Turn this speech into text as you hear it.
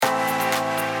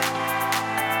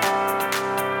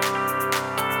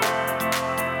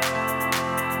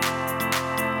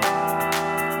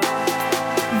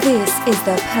This is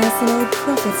the Personal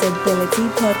Profitability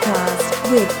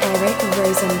Podcast with Eric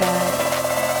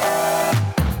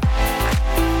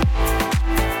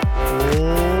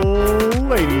Rosenberg.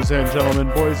 Ladies and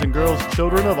gentlemen, boys and girls,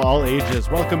 children of all ages,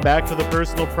 welcome back to the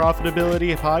Personal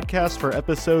Profitability Podcast for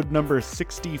episode number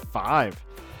 65.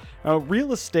 Now,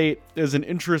 real estate is an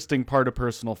interesting part of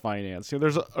personal finance.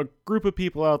 There's a group of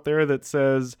people out there that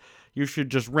says you should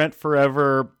just rent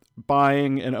forever.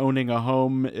 Buying and owning a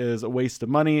home is a waste of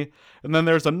money. And then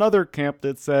there's another camp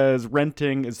that says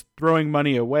renting is throwing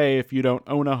money away. If you don't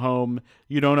own a home,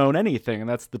 you don't own anything. And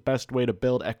that's the best way to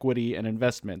build equity and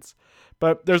investments.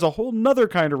 But there's a whole nother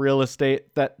kind of real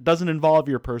estate that doesn't involve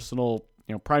your personal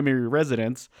primary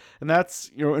residence, and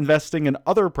that's investing in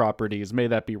other properties, may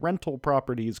that be rental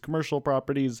properties, commercial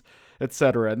properties,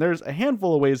 etc. And there's a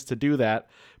handful of ways to do that,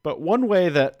 but one way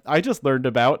that I just learned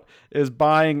about is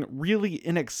buying really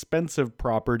inexpensive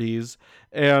properties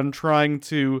and trying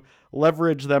to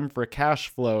leverage them for cash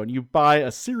flow. And you buy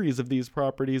a series of these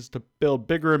properties to build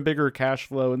bigger and bigger cash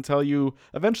flow until you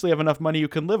eventually have enough money you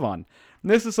can live on.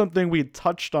 And this is something we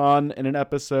touched on in an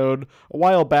episode a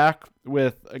while back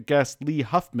with a guest, Lee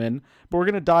Huffman, but we're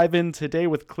going to dive in today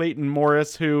with Clayton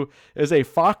Morris, who is a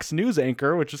Fox News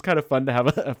anchor, which is kind of fun to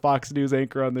have a Fox News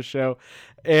anchor on the show,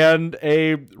 and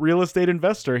a real estate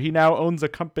investor. He now owns a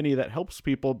company that helps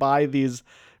people buy these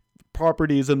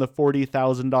properties in the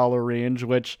 $40,000 range,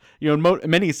 which, in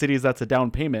many cities, that's a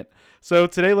down payment. So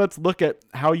today, let's look at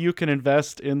how you can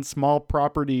invest in small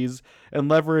properties and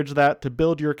leverage that to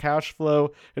build your cash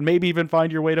flow and maybe even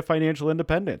find your way to financial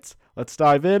independence. Let's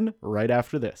dive in right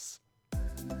after this.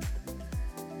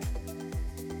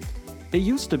 It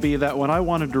used to be that when I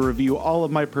wanted to review all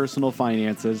of my personal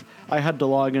finances, I had to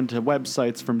log into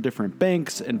websites from different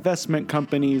banks, investment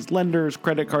companies, lenders,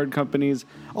 credit card companies,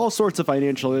 all sorts of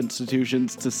financial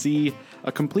institutions to see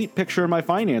a complete picture of my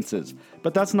finances.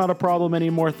 But that's not a problem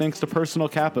anymore thanks to Personal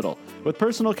Capital. With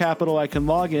Personal Capital, I can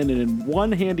log in and in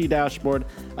one handy dashboard,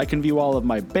 I can view all of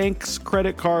my banks,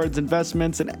 credit cards,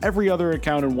 investments, and every other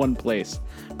account in one place.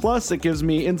 Plus, it gives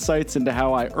me insights into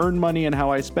how I earn money and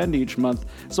how I spend each month,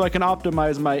 so I can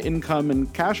optimize my income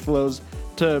and cash flows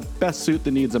to best suit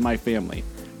the needs of my family.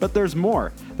 But there's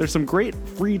more. There's some great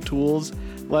free tools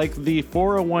like the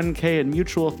 401k and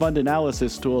mutual fund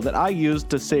analysis tool that I use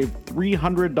to save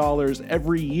 $300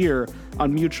 every year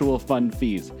on mutual fund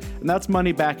fees. And that's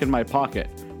money back in my pocket.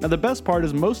 Now, the best part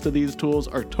is most of these tools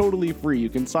are totally free. You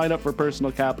can sign up for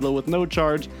Personal Capital with no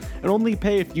charge and only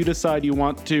pay if you decide you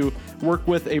want to work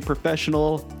with a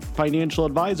professional financial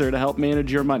advisor to help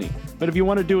manage your money. But if you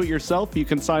want to do it yourself, you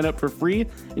can sign up for free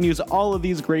and use all of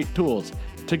these great tools.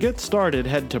 To get started,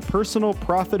 head to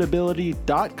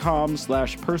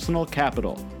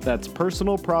personalprofitability.com/personalcapital. That's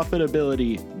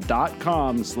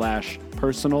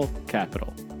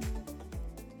personalprofitability.com/personalcapital.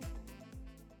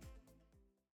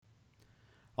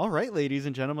 All right, ladies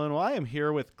and gentlemen, well, I am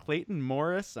here with Clayton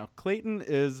Morris. Now, Clayton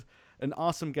is an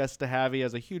awesome guest to have. He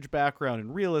has a huge background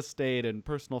in real estate and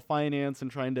personal finance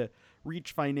and trying to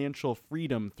reach financial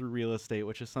freedom through real estate,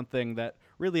 which is something that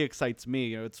really excites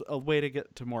me. It's a way to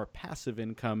get to more passive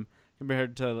income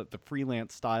compared to the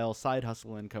freelance style side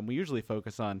hustle income we usually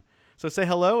focus on. So say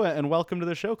hello and welcome to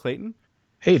the show, Clayton.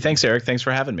 Hey, thanks, Eric. Thanks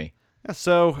for having me. Yeah,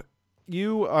 so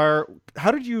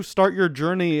how did you start your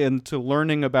journey into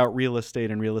learning about real estate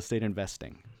and real estate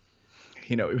investing?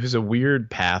 It was a weird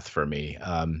path for me,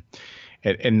 and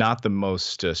not the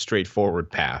most straightforward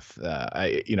path.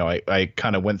 I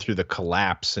kind of went through the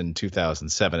collapse in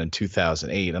 2007 and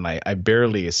 2008, and I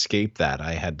barely escaped that.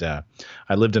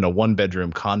 I lived in a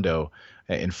one-bedroom condo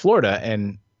in Florida,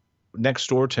 and next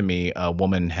door to me, a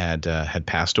woman had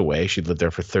passed away. She'd lived there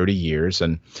for 30 years,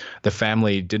 and the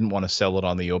family didn't want to sell it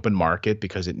on the open market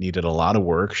because it needed a lot of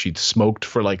work. She'd smoked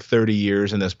for like 30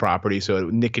 years in this property, so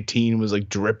nicotine was like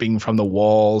dripping from the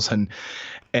walls,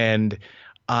 and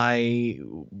I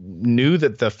knew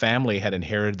that the family had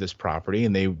inherited this property,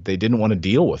 and they didn't want to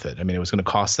deal with it. I mean, it was going to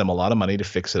cost them a lot of money to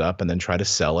fix it up and then try to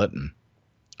sell it, and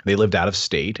they lived out of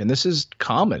state, and this is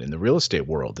common in the real estate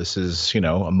world. This is,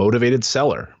 a motivated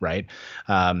seller, right?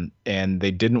 And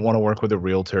they didn't want to work with a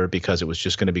realtor because it was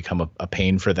just going to become a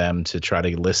pain for them to try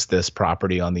to list this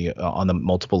property on the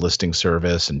multiple listing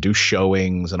service and do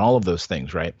showings and all of those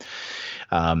things, right?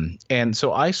 And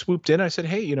so I swooped in. I said,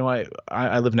 hey,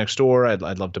 I live next door.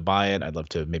 I'd love to buy it. I'd love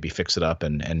to maybe fix it up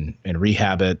and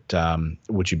rehab it.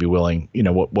 Would you be willing?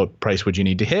 What price would you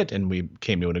need to hit? And we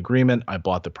came to an agreement. I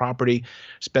bought the property.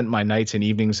 Spent my nights and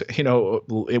evenings,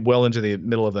 well into the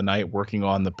middle of the night working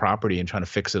on the property and trying to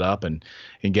fix it up and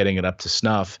getting it up to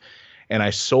snuff. And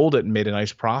I sold it and made a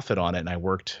nice profit on it. And I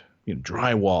worked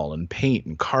drywall and paint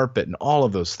and carpet and all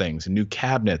of those things and new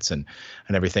cabinets and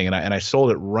everything. And I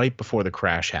sold it right before the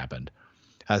crash happened.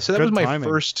 So that Good was my timing.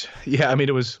 first. Yeah, I mean,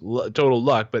 it was total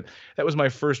luck, but that was my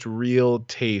first real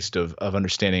taste of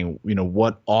understanding,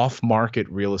 what off-market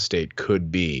real estate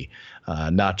could be.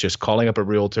 Not just calling up a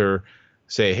realtor,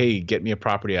 say, hey, get me a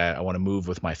property. I want to move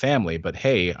with my family, but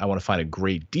hey, I want to find a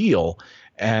great deal,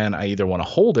 and I either want to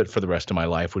hold it for the rest of my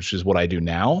life, which is what I do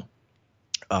now.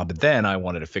 But then I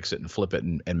wanted to fix it and flip it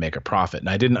and make a profit. And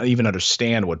I didn't even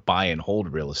understand what buy and hold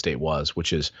real estate was,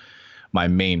 which is my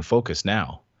main focus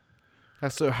now.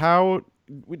 So how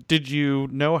did you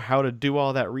know how to do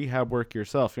all that rehab work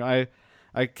yourself?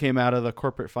 I came out of the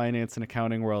corporate finance and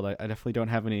accounting world. I definitely don't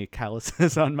have any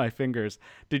calluses on my fingers.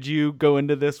 Did you go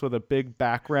into this with a big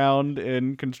background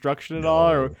in construction at all,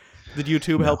 or did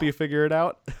YouTube help you figure it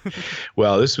out?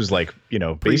 Well, this was like,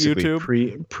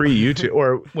 basically pre-YouTube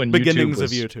or when beginnings YouTube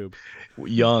was of YouTube.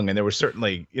 Young, and there was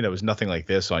certainly, it was nothing like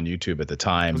this on YouTube at the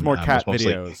time. It was more cat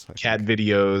mostly videos. Cat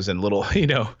videos and little,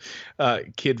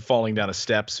 kid falling down a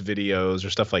steps videos or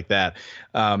stuff like that.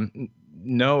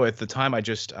 No, at the time I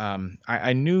just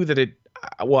I knew that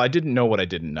I didn't know what I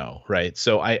didn't know, right?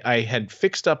 So I had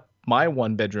fixed up my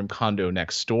 1-bedroom condo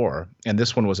next door, and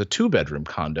this one was a 2-bedroom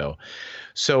condo.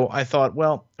 So I thought,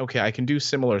 well, okay, I can do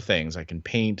similar things. I can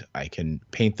paint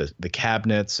the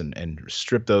cabinets and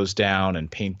strip those down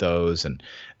and paint those, and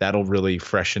that'll really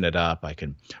freshen it up. I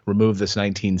can remove this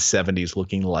 1970s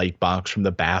looking light box from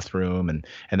the bathroom, and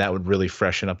that would really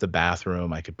freshen up the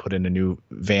bathroom. I could put in a new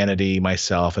vanity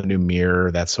myself, a new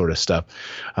mirror, that sort of stuff.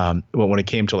 But when it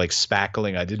came to like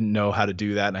spackling, I didn't know how to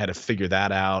do that, and I had to figure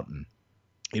that out. And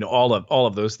all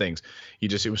of those things,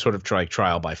 it was sort of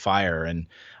trial by fire. And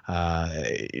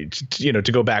to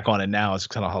go back on it now, it's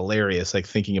kind of hilarious, like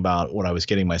thinking about what I was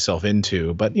getting myself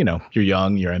into. But you're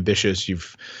young, you're ambitious,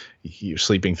 you're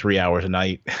sleeping 3 hours a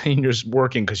night, and you're just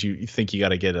working because you think you got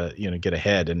to get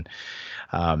ahead. And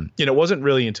it wasn't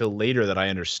really until later that I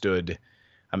understood.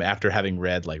 After having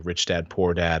read like Rich Dad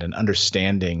Poor Dad and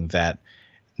understanding that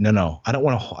no, I don't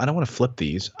want to flip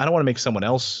these. I don't want to make someone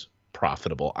else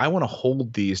profitable. I want to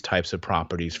hold these types of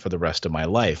properties for the rest of my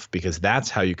life, because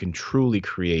that's how you can truly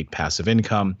create passive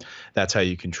income. That's how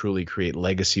you can truly create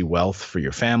legacy wealth for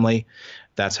your family.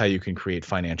 That's how you can create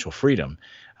financial freedom.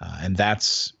 And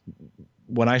that's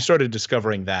when I started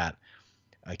discovering that.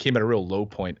 I came at a real low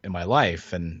point in my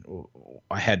life, and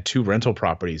I had 2 rental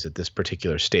properties at this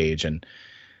particular stage. And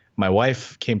my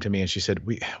wife came to me and she said,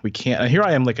 we can't. And here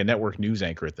I am, like a network news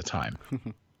anchor at the time.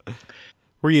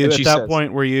 Were you at that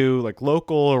point? Were you like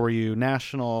local or were you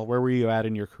national? Where were you at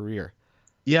in your career?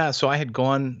 Yeah, so I had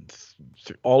gone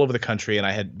all over the country, and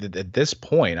I had at this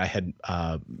point I had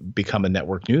become a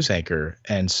network news anchor,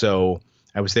 and so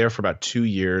I was there for about 2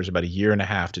 years, about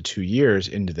 1.5 to 2 years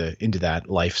into that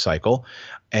life cycle,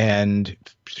 and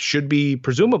should be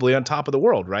presumably on top of the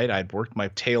world, right? I'd worked my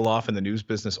tail off in the news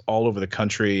business all over the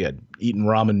country. I'd eaten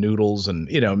ramen noodles and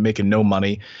making no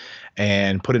money,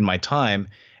 and put in my time.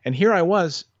 And here I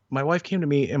was, my wife came to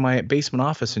me in my basement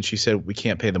office and she said, we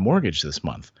can't pay the mortgage this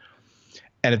month.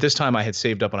 And at this time I had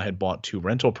saved up and I had bought 2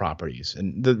 rental properties.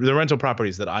 And the rental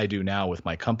properties that I do now with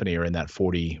my company are in that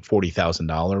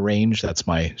 $40,000 range. That's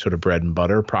my sort of bread and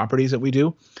butter properties that we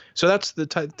do. So that's the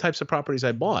types of properties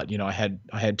I bought. I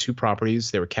had 2 properties.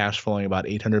 They were cash flowing about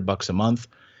 $800 a month.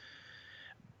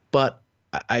 But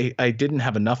I didn't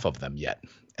have enough of them yet.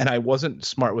 And I wasn't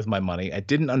smart with my money. I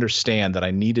didn't understand that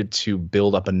I needed to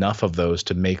build up enough of those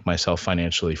to make myself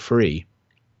financially free.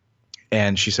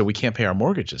 And she said, we can't pay our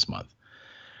mortgage this month.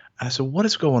 And I said, what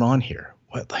is going on here?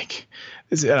 And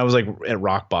I was like at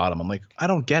rock bottom. I'm like, I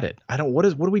don't get it. What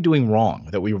are we doing wrong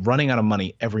that we're running out of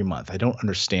money every month? I don't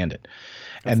understand it.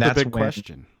 That's the big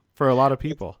question for a lot of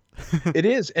people. It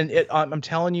is. And I'm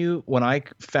telling you, when I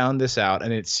found this out,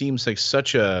 and it seems like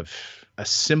such a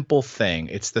simple thing.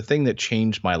 It's the thing that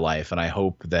changed my life, and I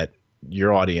hope that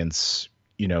your audience,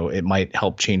 it might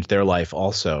help change their life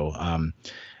also,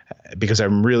 because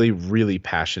I'm really, really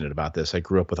passionate about this. I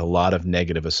grew up with a lot of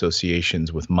negative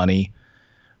associations with money.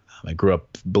 I grew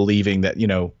up believing that,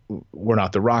 we're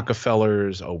not the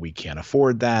Rockefellers. Oh, we can't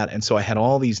afford that. And so I had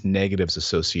all these negative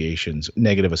associations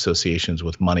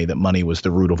with money, that money was the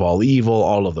root of all evil,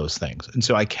 all of those things. And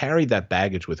so I carried that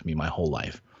baggage with me my whole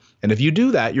life. And if you do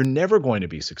that, you're never going to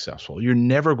be successful. You're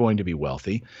never going to be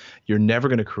wealthy. You're never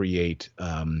going to create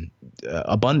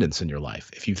abundance in your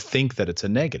life. If you think that it's a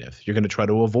negative, you're going to try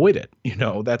to avoid it.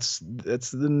 That's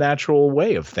the natural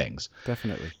way of things.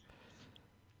 Definitely.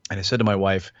 And I said to my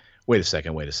wife, wait a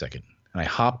second. And I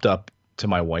hopped up to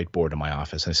my whiteboard in my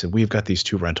office and I said, we've got these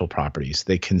 2 rental properties.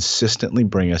 They consistently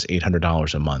bring us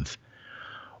 $800 a month.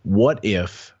 What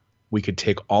if we could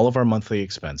take all of our monthly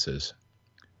expenses,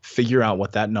 figure out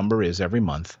what that number is every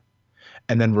month,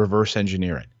 and then reverse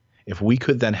engineer it? If we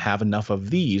could then have enough of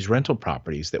these rental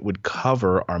properties that would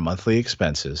cover our monthly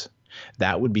expenses,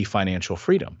 that would be financial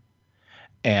freedom.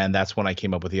 And that's when I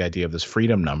came up with the idea of this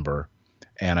freedom number.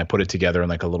 And I put it together in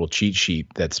like a little cheat sheet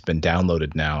that's been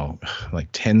downloaded now like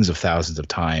tens of thousands of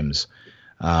times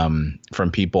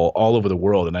from people all over the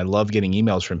world. And I love getting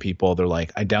emails from people. They're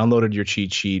like, I downloaded your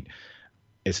cheat sheet.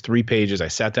 It's 3 pages. I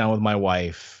sat down with my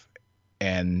wife,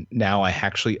 and now I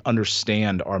actually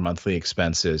understand our monthly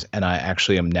expenses. And I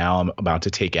actually am about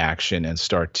to take action and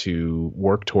start to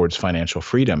work towards financial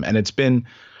freedom. And it's been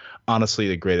honestly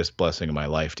the greatest blessing of my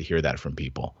life to hear that from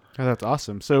people. Oh, that's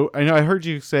awesome. So I know I heard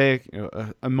you say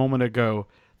a moment ago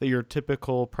that your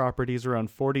typical property is around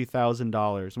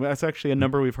 $40,000. That's actually a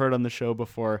number we've heard on the show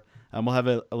before. We'll have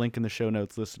a link in the show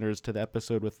notes, listeners, to the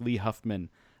episode with Lee Huffman,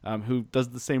 who does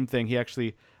the same thing. He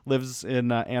actually lives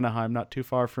in Anaheim, not too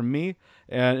far from me,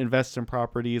 and invests in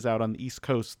properties out on the East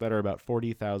Coast that are about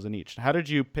 $40,000 each. How did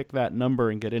you pick that number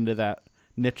and get into that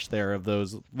niche there of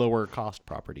those lower cost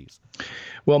properties?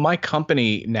 Well, my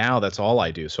company now, that's all I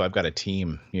do. So I've got a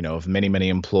team, of many, many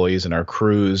employees in our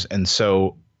crews. And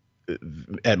so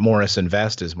at Morris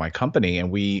Invest is my company,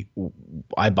 and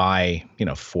I buy,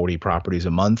 40 properties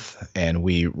a month, and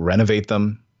we renovate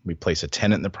them. We place a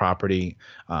tenant in the property,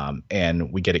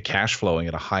 and we get it cash flowing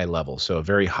at a high level. So a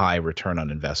very high return on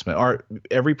investment.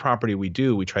 Every property we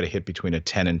do, we try to hit between a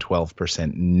 10 and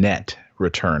 12% net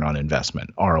return on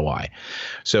investment, ROI.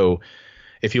 So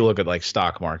if you look at like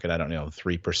stock market, I don't know,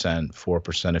 3%,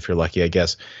 4% if you're lucky, I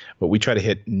guess, but we try to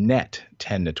hit net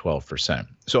 10 to 12%.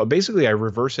 So basically I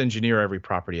reverse engineer every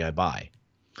property I buy.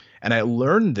 And I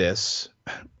learned this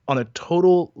on a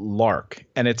total lark.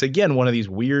 And it's, again, one of these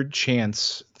weird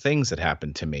chance things that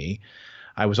happened to me.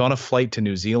 I was on a flight to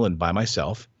New Zealand by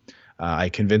myself. I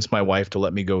convinced my wife to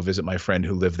let me go visit my friend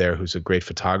who lived there, who's a great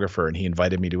photographer, and he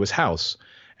invited me to his house.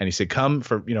 And he said, come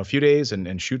for a few days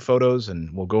and shoot photos,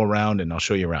 and we'll go around and I'll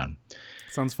show you around.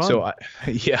 Sounds fun.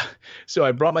 So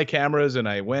I brought my cameras and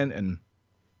I went, and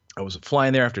I was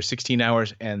flying there after 16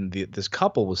 hours, and this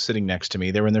couple was sitting next to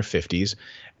me. They were in their 50s,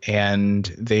 and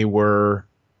they were,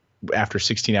 after a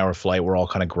 16-hour flight, we're all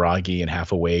kind of groggy and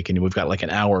half awake, and we've got like an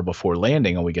hour before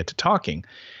landing and we get to talking.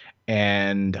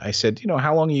 And I said,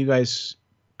 how long are you guys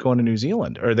going to New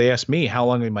Zealand? Or they asked me, how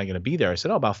long am I going to be there? I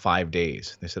said, about 5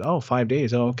 days. They said, 5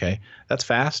 days. Oh, okay. That's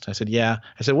fast. I said, yeah.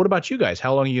 I said, what about you guys?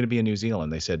 How long are you going to be in New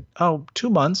Zealand? They said, 2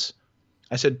 months.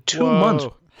 I said, 2 months.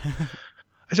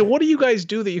 I said, what do you guys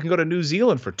do that you can go to New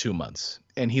Zealand for 2 months?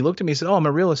 And he looked at me and said, I'm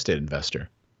a real estate investor.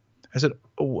 I said,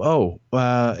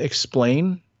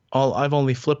 explain. I've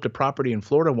only flipped a property in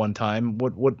Florida one time.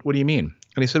 What do you mean?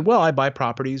 And he said, well, I buy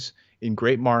properties in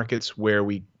great markets where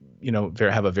we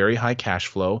have a very high cash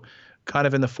flow, kind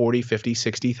of in the $40,000,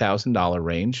 $50,000, $60,000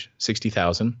 range,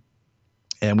 60,000.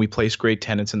 And we place great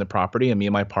tenants in the property. And me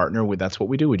and my partner, that's what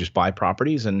we do. We just buy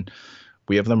properties and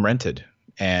we have them rented.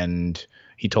 And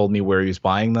he told me where he was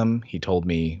buying them. He told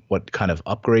me what kind of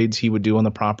upgrades he would do on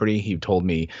the property. He told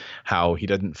me how he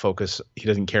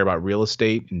doesn't care about real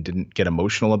estate and didn't get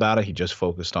emotional about it. He just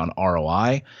focused on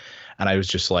ROI. And I was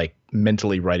just like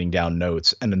mentally writing down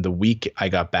notes. And in the week I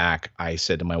got back, I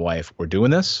said to my wife, we're doing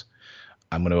this.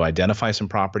 I'm going to identify some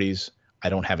properties. I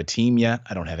don't have a team yet.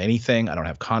 I don't have anything. I don't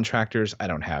have contractors. I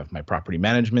don't have my property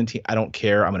management team. I don't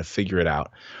care. I'm going to figure it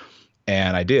out.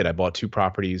 And I did. I bought 2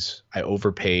 properties. I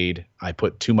overpaid. I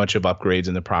put too much of upgrades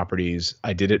in the properties.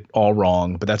 I did it all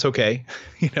wrong, but that's okay.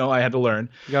 I had to learn.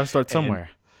 You got to start somewhere.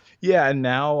 And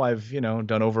now I've,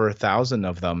 done over 1,000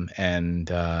 of them.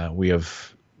 And we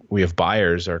have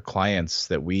buyers, our clients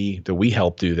that we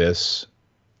help do this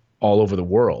all over the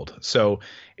world. So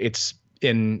it's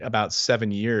in about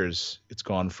 7 years, it's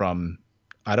gone from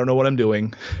I don't know what I'm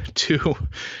doing to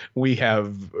we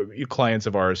have clients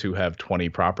of ours who have 20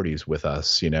 properties with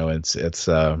us,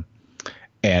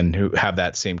 and who have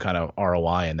that same kind of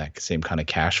ROI and that same kind of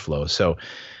cash flow. So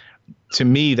to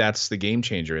me, that's the game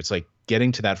changer. It's like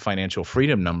getting to that financial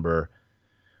freedom number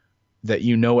that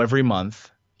every month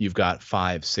you've got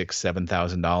 $5,000, $6,000,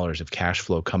 $7,000 of cash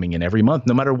flow coming in every month,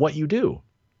 no matter what you do.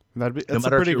 That's a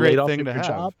pretty great thing to have.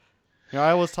 Job. I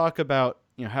always talk about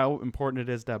how important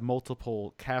it is to have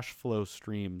multiple cash flow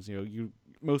streams.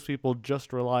 Most people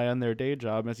just rely on their day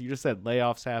job. As you just said,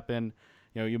 layoffs happen.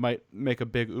 You might make a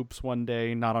big oops one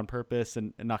day, not on purpose,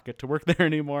 and not get to work there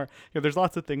anymore. There's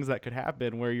lots of things that could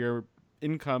happen where your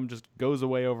income just goes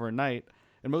away overnight.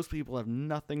 And most people have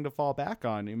nothing to fall back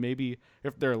on. And maybe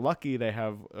if they're lucky, they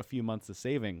have a few months of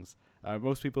savings.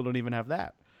 Most people don't even have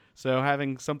that. So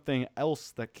having something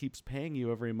else that keeps paying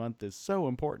you every month is so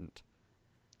important.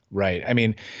 Right. I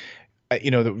mean,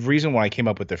 the reason why I came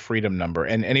up with the Freedom Number,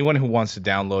 and anyone who wants to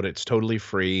download it, it's totally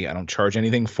free. I don't charge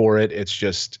anything for it. It's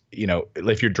just,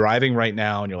 if you're driving right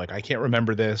now and you're like, I can't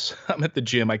remember this, I'm at the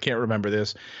gym, I can't remember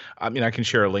this. I mean, I can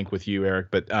share a link with you, Eric,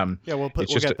 but yeah, we'll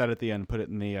get that at the end. Put it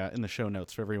in the show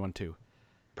notes for everyone too.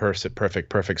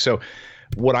 Perfect. So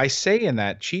what I say in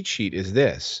that cheat sheet is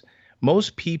this.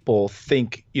 Most people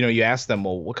think, you ask them,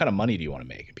 well, what kind of money do you want to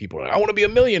make? And people are like, I want to be a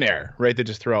millionaire, right? They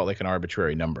just throw out like an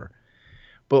arbitrary number.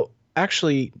 But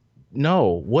actually,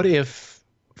 no. What if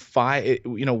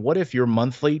your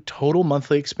total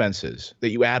monthly expenses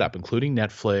that you add up, including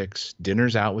Netflix,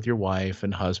 dinners out with your wife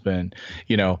and husband,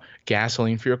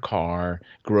 gasoline for your car,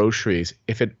 groceries,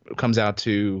 if it comes out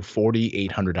to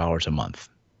 $4,800 a month,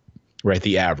 right?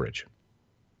 The average.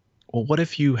 Well, what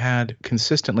if you had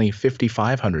consistently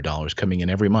 $5,500 coming in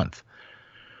every month?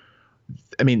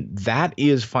 I mean, that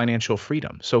is financial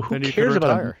freedom. So who cares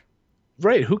about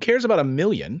right? Who cares about $1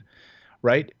 million,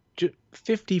 right?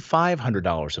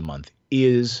 $5,500 a month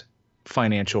is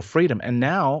financial freedom. And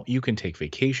now you can take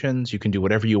vacations, you can do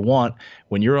whatever you want.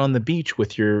 When you're on the beach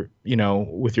with your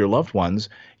loved ones,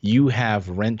 you have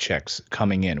rent checks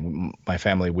coming in. My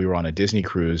family, we were on a Disney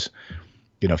cruise,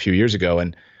 a few years ago,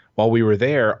 and while we were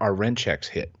there, our rent checks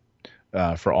hit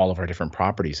for all of our different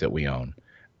properties that we own.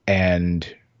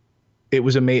 And it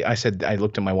was amazing. I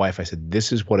looked at my wife, I said,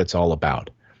 this is what it's all about.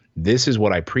 This is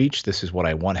what I preach. This is what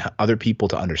I want other people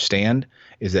to understand,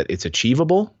 is that it's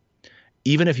achievable.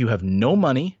 Even if you have no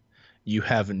money, you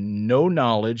have no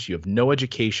knowledge, you have no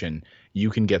education, you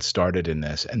can get started in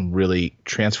this and really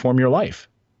transform your life.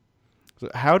 So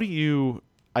how do you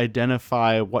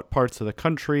identify what parts of the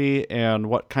country and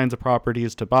what kinds of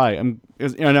properties to buy?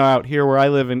 Out here where I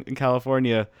live in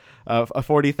California, a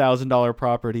 $40,000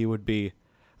 property would be,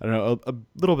 I don't know, a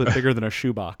little bit bigger than a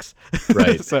shoebox.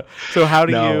 Right. So how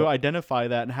do you identify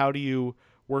that, and how do you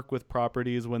work with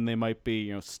properties when they might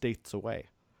be, states away?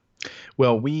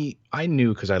 Well, I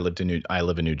knew, because I live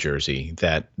in New Jersey,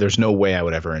 that there's no way I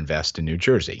would ever invest in New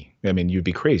Jersey. I mean, you'd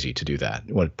be crazy to do that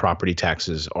when property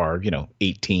taxes are,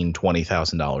 $18,000,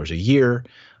 $20,000 a year.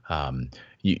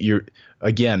 You're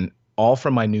again, all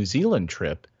from my New Zealand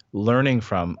trip, learning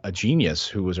from a genius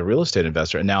who was a real estate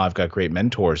investor. And now I've got great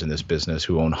mentors in this business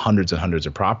who own hundreds and hundreds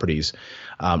of properties.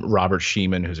 Robert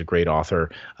Sheeman, who's a great author,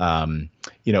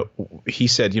 he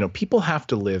said, people have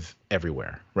to live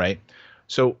everywhere, right?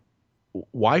 So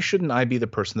why shouldn't I be the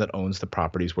person that owns the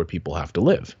properties where people have to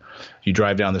live? You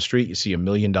drive down the street, you see $1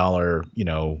 million,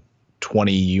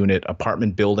 20-unit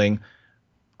apartment building.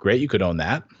 Great, you could own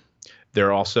that.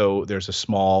 There's a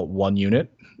small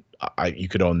 1-unit. You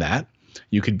could own that.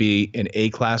 You could be in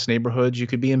A-class neighborhoods. You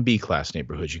could be in B-class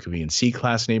neighborhoods. You could be in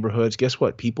C-class neighborhoods. Guess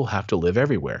what? People have to live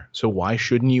everywhere. So why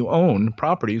shouldn't you own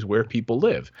properties where people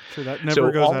live? Sure, that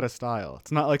never goes out of style.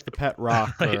 It's not like the pet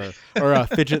rock right. or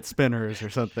fidget spinners or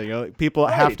something. People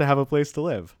right. have to have a place to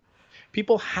live.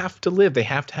 People have to live. They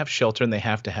have to have shelter and they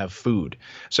have to have food.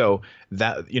 So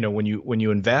that, when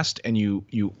you invest and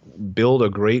you build a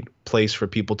great place for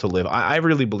people to live, I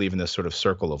really believe in this sort of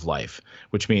circle of life,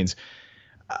 which means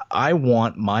I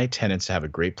want my tenants to have a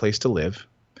great place to live,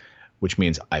 which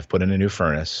means I've put in a new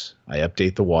furnace, I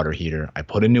update the water heater, I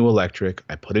put in new electric,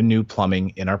 I put in new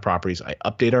plumbing in our properties, I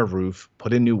update our roof,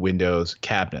 put in new windows,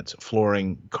 cabinets,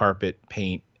 flooring, carpet,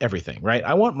 paint, everything, right?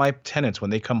 I want my tenants,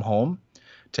 when they come home,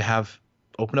 to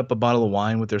open up a bottle of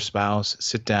wine with their spouse,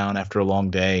 sit down after a long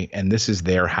day, and this is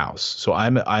their house. So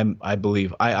I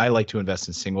believe I like to invest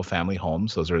in single family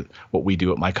homes. Those are what we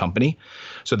do at my company.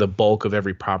 So the bulk of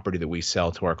every property that we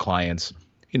sell to our clients,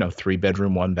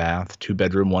 3-bedroom, 1-bath,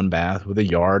 2-bedroom, 1-bath with a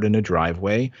yard and a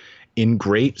driveway in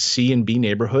great C and B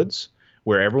neighborhoods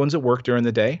where everyone's at work during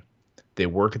the day. They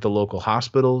work at the local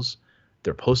hospitals.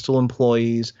 They're postal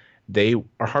employees. They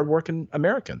are hardworking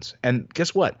Americans. And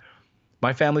guess what?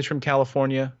 My family's from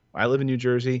California. I live in New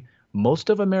Jersey.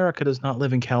 Most of America does not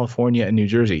live in California and New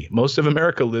Jersey. Most of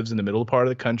America lives in the middle part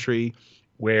of the country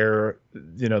where,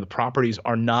 the properties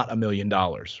are not $1 million,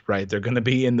 right? They're going to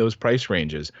be in those price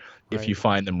ranges if you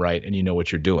find them right and you know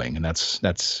what you're doing. And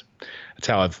that's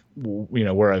how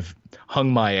where I've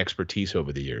hung my expertise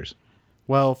over the years.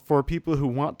 Well, for people who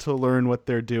want to learn what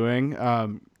they're doing,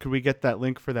 could we get that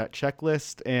link for that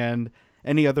checklist and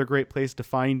any other great place to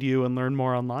find you and learn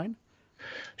more online?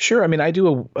 Sure. I mean, I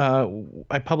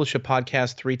publish a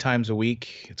podcast 3 times a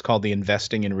week. It's called the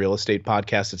Investing in Real Estate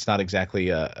podcast. It's not exactly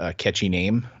a catchy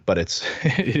name, but it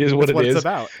is what That's it is. It's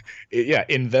about. Yeah,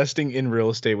 Investing in Real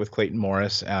Estate with Clayton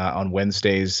Morris. On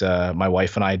Wednesdays, my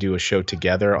wife and I do a show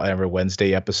together every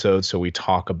Wednesday episode. So we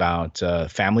talk about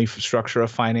family structure of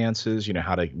finances,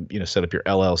 how to, set up your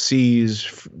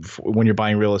LLCs when you're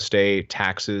buying real estate,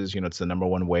 taxes. It's the number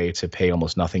one way to pay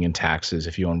almost nothing in taxes.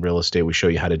 If you own real estate, we show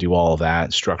you how to do all of that,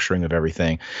 structuring of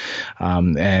everything.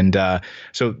 So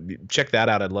check that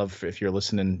out. I'd love, if you're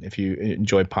listening, if you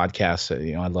enjoy podcasts,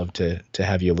 I'd love to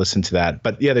have you listen to that.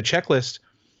 But yeah, the checklist,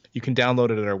 you can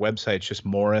download it at our website. It's just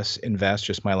Morris Invest,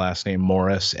 just my last name,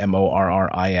 Morris,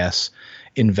 Morris,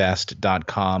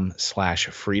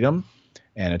 invest.com/freedom.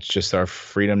 And it's just our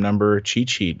freedom number cheat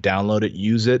sheet. Download it,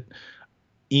 use it.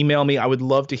 Email me. I would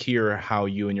love to hear how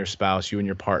you and your spouse, you and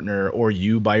your partner, or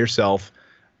you by yourself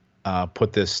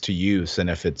put this to use. And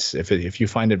if you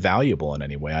find it valuable in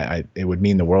any way, it would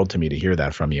mean the world to me to hear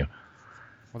that from you.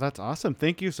 Well, that's awesome.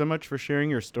 Thank you so much for sharing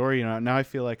your story. Now I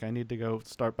feel like I need to go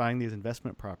start buying these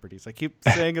investment properties. I keep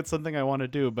saying it's something I want to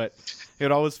do, but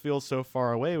it always feels so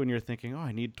far away when you're thinking,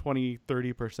 I need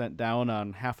 20-30% down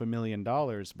on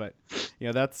 $500,000. But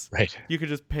that's right. You could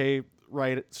just pay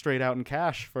right straight out in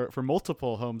cash for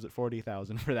multiple homes at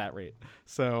 $40,000 for that rate.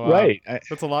 So right,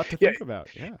 that's a lot to think about.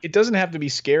 Yeah, it doesn't have to be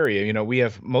scary. We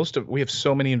have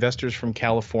so many investors from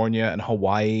California and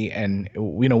Hawaii, and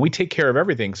we take care of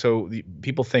everything. So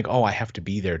people think, I have to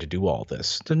be there to do all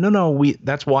this. So no,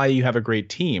 that's why you have a great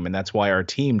team, and that's why our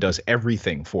team does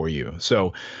everything for you.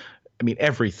 So,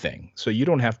 everything. So you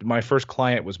don't have to. My first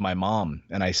client was my mom,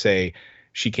 and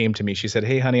she came to me. She said,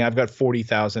 "Hey, honey, I've got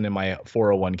 $40,000 in my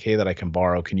 401k that I can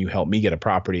borrow. Can you help me get a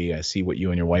property? I see what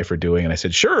you and your wife are doing." And I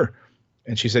said, "Sure."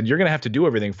 And she said, "You're going to have to do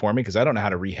everything for me because I don't know how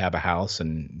to rehab a house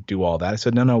and do all that." I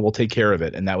said, "No, we'll take care of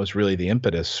it." And that was really the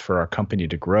impetus for our company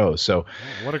to grow. So,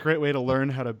 what a great way to learn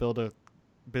how to build a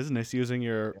business using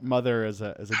your mother as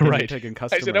a guinea pig and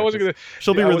customer. I said I wasn't going to.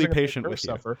 She'll be really patient with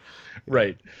you.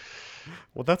 Right.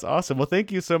 Well, that's awesome. Well,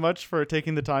 thank you so much for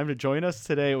taking the time to join us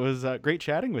today. It was great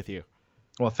chatting with you.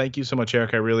 Well, thank you so much,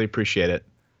 Eric. I really appreciate it.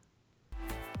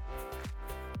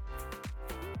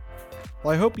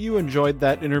 Well, I hope you enjoyed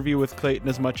that interview with Clayton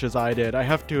as much as I did. I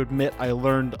have to admit, I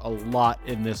learned a lot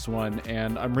in this one,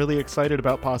 and I'm really excited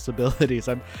about possibilities.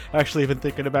 I'm actually even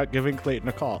thinking about giving Clayton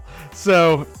a call.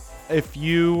 So if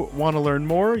you want to learn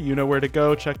more, you know where to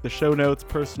go. Check the show notes,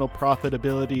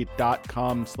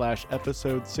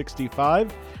 personalprofitability.com/episode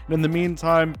 65. And in the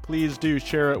meantime, please do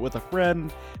share it with a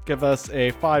friend. Give us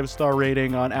a 5-star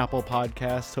rating on Apple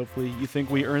Podcasts. Hopefully you think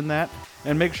we earned that.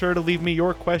 And make sure to leave me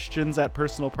your questions at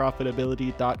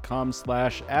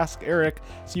personalprofitability.com/askeric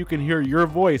so you can hear your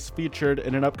voice featured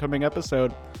in an upcoming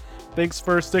episode. Thanks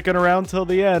for sticking around till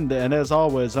the end. And as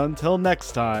always, until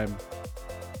next time,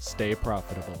 stay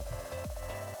profitable.